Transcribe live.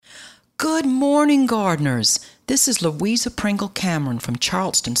Good morning, gardeners. This is Louisa Pringle Cameron from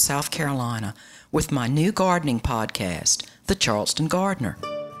Charleston, South Carolina, with my new gardening podcast, The Charleston Gardener.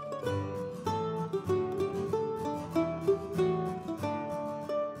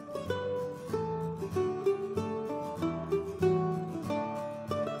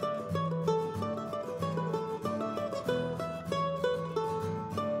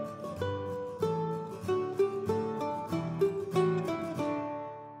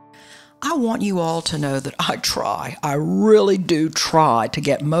 I want you all to know that I really do try to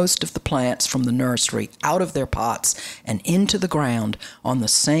get most of the plants from the nursery out of their pots and into the ground on the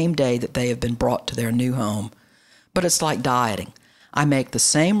same day that they have been brought to their new home. But it's like dieting. I make the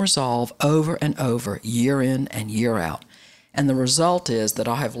same resolve over and over, year in and year out, and the result is that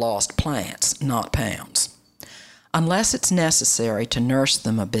I have lost plants, not pounds. Unless it's necessary to nurse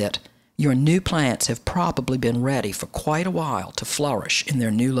them a bit, your new plants have probably been ready for quite a while to flourish in their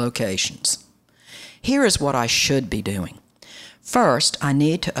new locations. Here is what I should be doing. First, I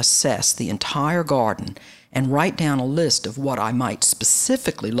need to assess the entire garden and write down a list of what I might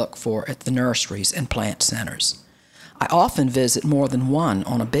specifically look for at the nurseries and plant centers. I often visit more than one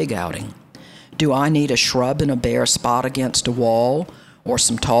on a big outing. Do I need a shrub in a bare spot against a wall, or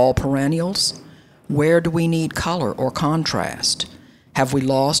some tall perennials? Where do we need color or contrast? Have we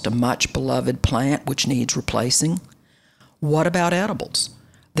lost a much-beloved plant which needs replacing? What about edibles?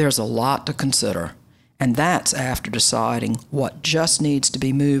 There's a lot to consider, and that's after deciding what just needs to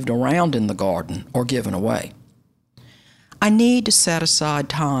be moved around in the garden or given away. I need to set aside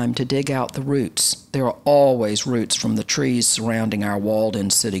time to dig out the roots. There are always roots from the trees surrounding our walled-in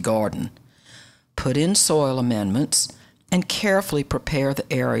city garden. Put in soil amendments and carefully prepare the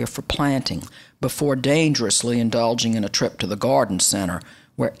area for planting before dangerously indulging in a trip to the garden center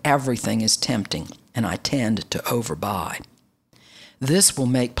where everything is tempting and I tend to overbuy. This will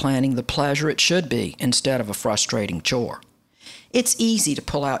make planting the pleasure it should be instead of a frustrating chore. It's easy to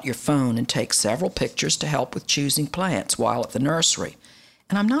pull out your phone and take several pictures to help with choosing plants while at the nursery,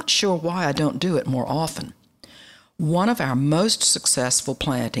 and I'm not sure why I don't do it more often. One of our most successful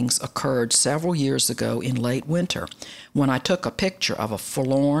plantings occurred several years ago in late winter when I took a picture of a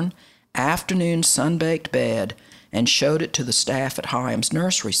forlorn, afternoon sun-baked bed and showed it to the staff at Hyams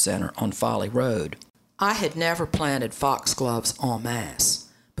Nursery Center on Folly Road. I had never planted foxgloves en masse,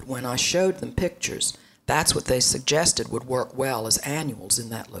 but when I showed them pictures, that's what they suggested would work well as annuals in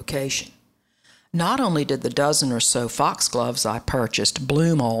that location. Not only did the dozen or so foxgloves I purchased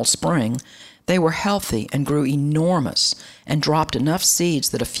bloom all spring, they were healthy and grew enormous and dropped enough seeds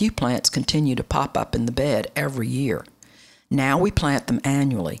that a few plants continue to pop up in the bed every year. Now we plant them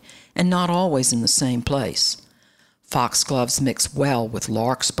annually, and not always in the same place. Foxgloves mix well with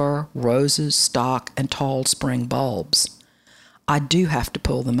larkspur, roses, stock, and tall spring bulbs. I do have to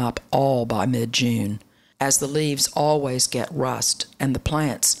pull them up all by mid-June, as the leaves always get rust and the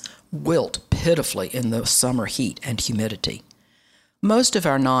plants wilt pitifully in the summer heat and humidity. Most of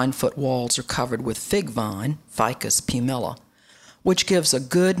our 9-foot walls are covered with fig vine, Ficus pumila, which gives a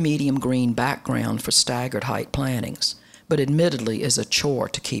good medium green background for staggered height plantings, but admittedly is a chore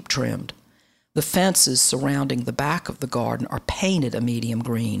to keep trimmed. The fences surrounding the back of the garden are painted a medium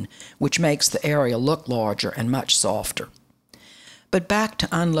green, which makes the area look larger and much softer. But back to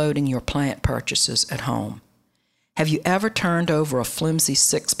unloading your plant purchases at home. Have you ever turned over a flimsy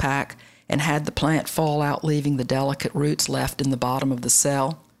 6-pack and had the plant fall out, leaving the delicate roots left in the bottom of the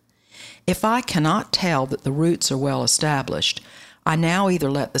cell? If I cannot tell that the roots are well established, I now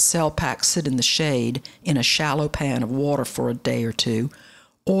either let the cell pack sit in the shade in a shallow pan of water for a day or two,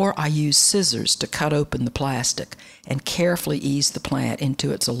 or I use scissors to cut open the plastic and carefully ease the plant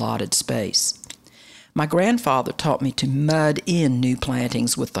into its allotted space. My grandfather taught me to mud in new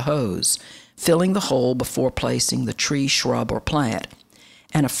plantings with the hose, filling the hole before placing the tree, shrub, or plant.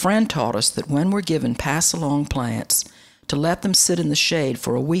 And a friend taught us that when we're given pass-along plants, to let them sit in the shade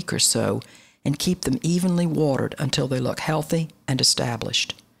for a week or so and keep them evenly watered until they look healthy and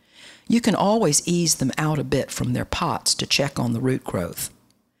established. You can always ease them out a bit from their pots to check on the root growth.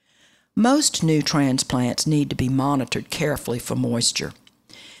 Most new transplants need to be monitored carefully for moisture.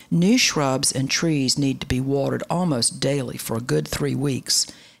 New shrubs and trees need to be watered almost daily for a good 3 weeks,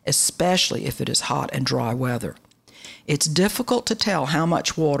 especially if it is hot and dry weather. It's difficult to tell how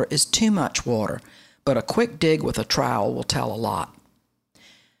much water is too much water, but a quick dig with a trowel will tell a lot.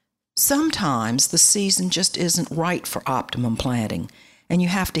 Sometimes the season just isn't right for optimum planting, and you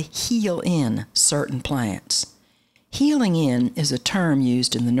have to heel in certain plants. Heeling in is a term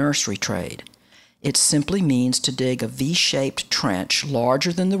used in the nursery trade. It simply means to dig a V-shaped trench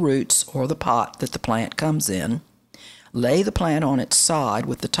larger than the roots or the pot that the plant comes in, Lay the plant on its side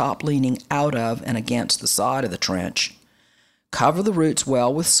with the top leaning out of and against the side of the trench. Cover the roots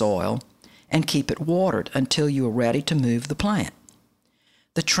well with soil and keep it watered until you are ready to move the plant.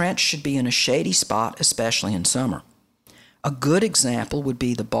 The trench should be in a shady spot, especially in summer. A good example would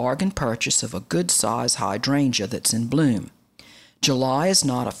be the bargain purchase of a good-sized hydrangea that's in bloom. July is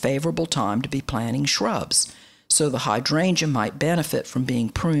not a favorable time to be planting shrubs, so the hydrangea might benefit from being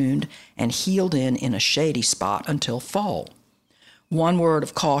pruned and heeled in a shady spot until fall. One word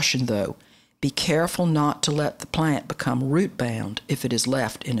of caution, though: be careful not to let the plant become root-bound if it is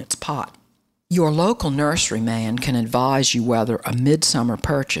left in its pot. Your local nurseryman can advise you whether a midsummer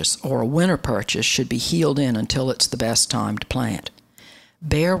purchase or a winter purchase should be heeled in until it's the best time to plant.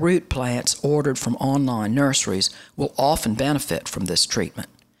 Bare root plants ordered from online nurseries will often benefit from this treatment.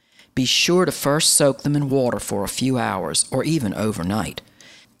 Be sure to first soak them in water for a few hours or even overnight.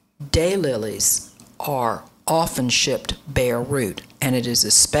 Daylilies are often shipped bare root, and it is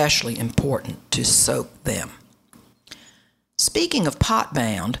especially important to soak them. Speaking of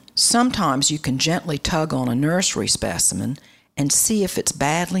pot-bound, sometimes you can gently tug on a nursery specimen and see if it's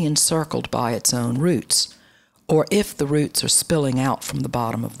badly encircled by its own roots, or if the roots are spilling out from the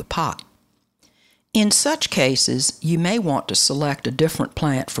bottom of the pot. In such cases, you may want to select a different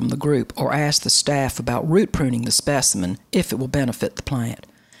plant from the group or ask the staff about root pruning the specimen if it will benefit the plant.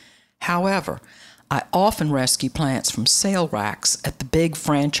 However, I often rescue plants from sale racks at the big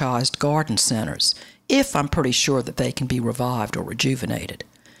franchised garden centers if I'm pretty sure that they can be revived or rejuvenated.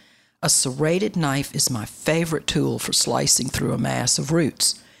 A serrated knife is my favorite tool for slicing through a mass of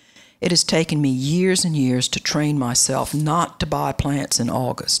roots. It has taken me years and years to train myself not to buy plants in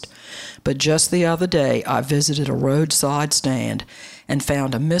August, but just the other day I visited a roadside stand and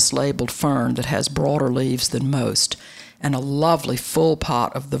found a mislabeled fern that has broader leaves than most, and a lovely full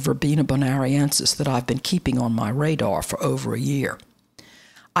pot of the Verbena bonariensis that I've been keeping on my radar for over a year.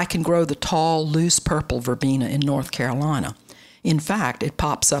 I can grow the tall, loose purple verbena in North Carolina. In fact, it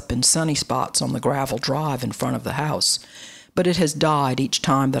pops up in sunny spots on the gravel drive in front of the house, but it has died each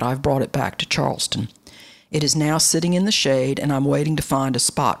time that I've brought it back to Charleston. It is now sitting in the shade, and I'm waiting to find a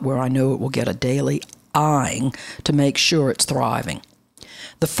spot where I know it will get a daily eyeing to make sure it's thriving.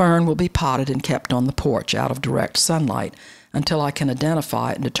 The fern will be potted and kept on the porch out of direct sunlight until I can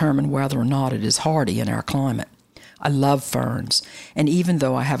identify it and determine whether or not it is hardy in our climate. I love ferns, and even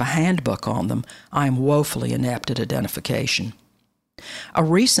though I have a handbook on them, I am woefully inept at identification. A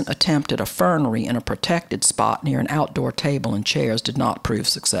recent attempt at a fernery in a protected spot near an outdoor table and chairs did not prove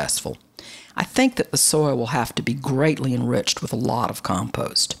successful. I think that the soil will have to be greatly enriched with a lot of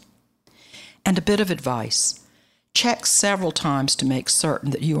compost. And a bit of advice: check several times to make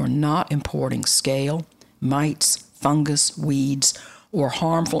certain that you are not importing scale, mites, fungus, weeds, or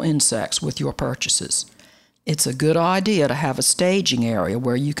harmful insects with your purchases. It's a good idea to have a staging area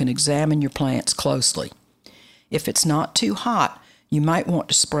where you can examine your plants closely. If it's not too hot, you might want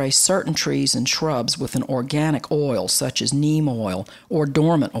to spray certain trees and shrubs with an organic oil such as neem oil or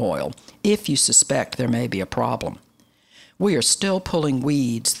dormant oil if you suspect there may be a problem. We are still pulling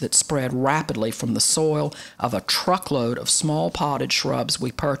weeds that spread rapidly from the soil of a truckload of small potted shrubs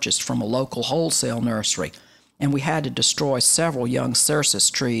we purchased from a local wholesale nursery, and we had to destroy several young cercis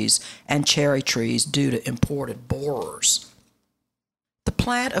trees and cherry trees due to imported borers. The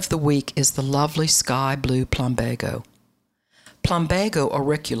plant of the week is the lovely sky blue plumbago. Plumbago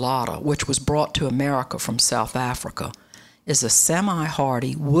auriculata, which was brought to America from South Africa, is a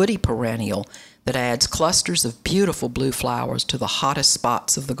semi-hardy, woody perennial that adds clusters of beautiful blue flowers to the hottest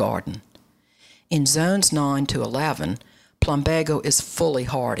spots of the garden. In zones 9 to 11, plumbago is fully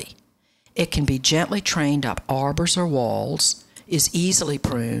hardy. It can be gently trained up arbors or walls, is easily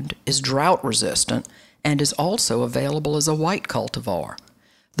pruned, is drought-resistant, and is also available as a white cultivar.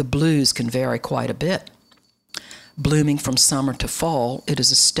 The blues can vary quite a bit. Blooming from summer to fall, it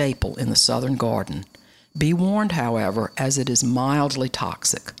is a staple in the southern garden. Be warned, however, as it is mildly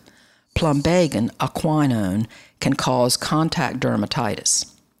toxic. Plumbagon, a quinone, can cause contact dermatitis.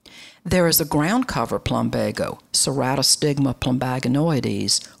 There is a ground cover plumbago, Ceratostigma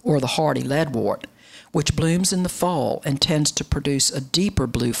plumbaginoides, or the hardy leadwort, which blooms in the fall and tends to produce a deeper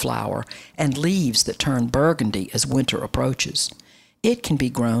blue flower and leaves that turn burgundy as winter approaches. It can be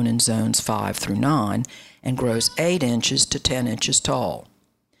grown in zones 5 through 9 and grows 8 inches to 10 inches tall.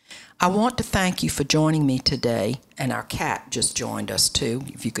 I want to thank you for joining me today, and our cat just joined us too,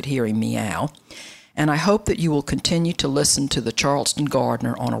 if you could hear him meow. And I hope that you will continue to listen to the Charleston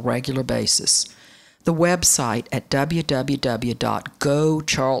Gardener on a regular basis. The website at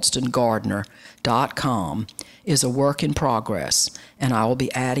www.gocharlestongardener.com is a work in progress, and I will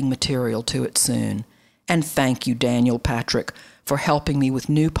be adding material to it soon. And thank you, Daniel Patrick, for helping me with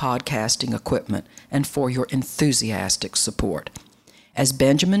new podcasting equipment and for your enthusiastic support. As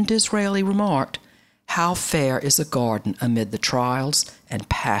Benjamin Disraeli remarked, how fair is a garden amid the trials and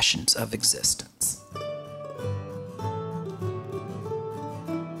passions of existence.